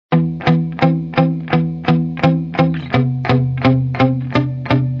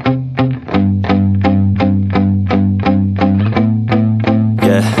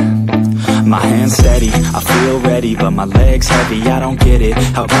heavy, I don't get it.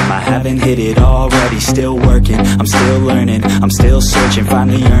 How come I haven't hit it already? Still working, I'm still learning, I'm still searching,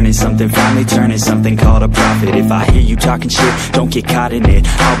 finally earning something, finally turning something called a profit. If I hear you talking shit, don't get caught in it.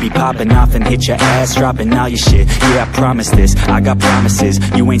 I'll be popping off and hit your ass, dropping all your shit. Yeah, I promise this, I got promises.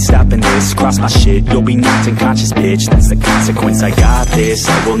 You ain't stopping this, cross my shit, you'll be knocked unconscious, bitch. That's the consequence, I got this,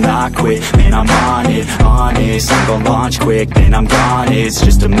 I will not quit. Man, I'm on it, honest, I'm gon' launch quick, then I'm gone. It's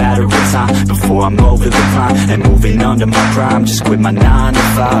just a matter of time before I'm over the climb and moving under my prime. Just quit my 9 to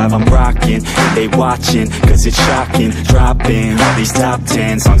 5, I'm rocking, and they watching, cause it's shocking. Dropping all these top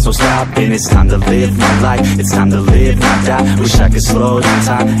 10 songs, no stopping. It's time to live my life, it's time to live, not die. Wish I could slow down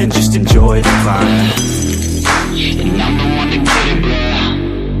time and just enjoy the climb. And I'm the one to get it, bro.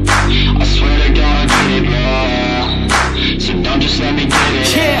 I swear to God I get it, bro. So don't just let me get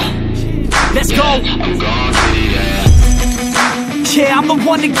it. Yeah, let's go. I'm gon' get it, yeah. Yeah, I'm the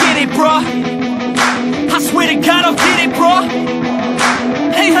one to get it, bro. I swear to God I'll get it, bro.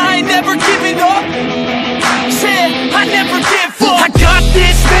 Hey, I ain't never giving up. Yeah, I never give up. I got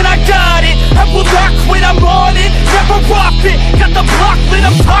this, man, I got it. I will not quit, I'm on it. Never off it. Got the block lit,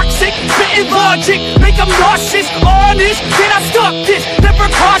 I'm toxic. Spitting logic, make them nauseous. Honest, can I stop this? Never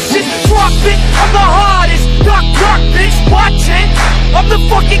cautious, drop it. I'm the hardest. Knock, knock, bitch, watch it. I'm the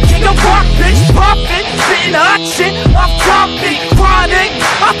fucking king of rock, bitch. Pop it, spitting hot shit. I'm topic, chronic.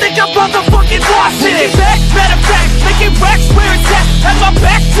 I think I'm motherfucking lost it. Making back, matter of fact, making racks where it's at. Have my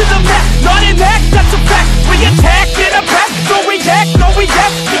back to the mat, not an act, that's a fact. We attack in a back, no react, no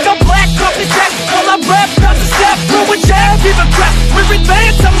react. Think I'm black, off his back. While I rap, not to step, throw a jab, give a crap. We're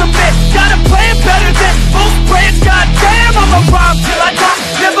advanced, I'm the man. Got a plan better than most brands. Goddamn, I'm a rhyme till I die.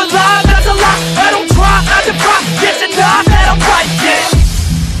 Never lie, that's a lie. I don't try, I defy. Yes and nah, that I'm right, yeah.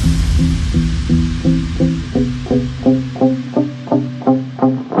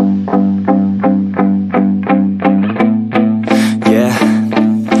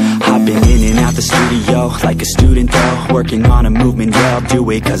 Like a student though, working on a movement, yeah, I'll do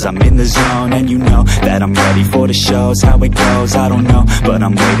it cause I'm in the zone. And you know that I'm ready for the shows. How it goes, I don't know, but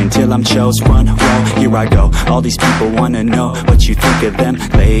I'm waiting till I'm chose. Front row, here I go. All these people wanna know what you think of them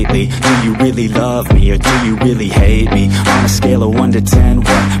lately. Do you really love me or do you really hate me? On a scale of 1 to 10,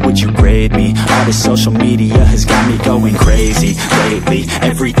 what would you grade me? All this social media has got me going crazy lately.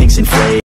 Everything's inflated.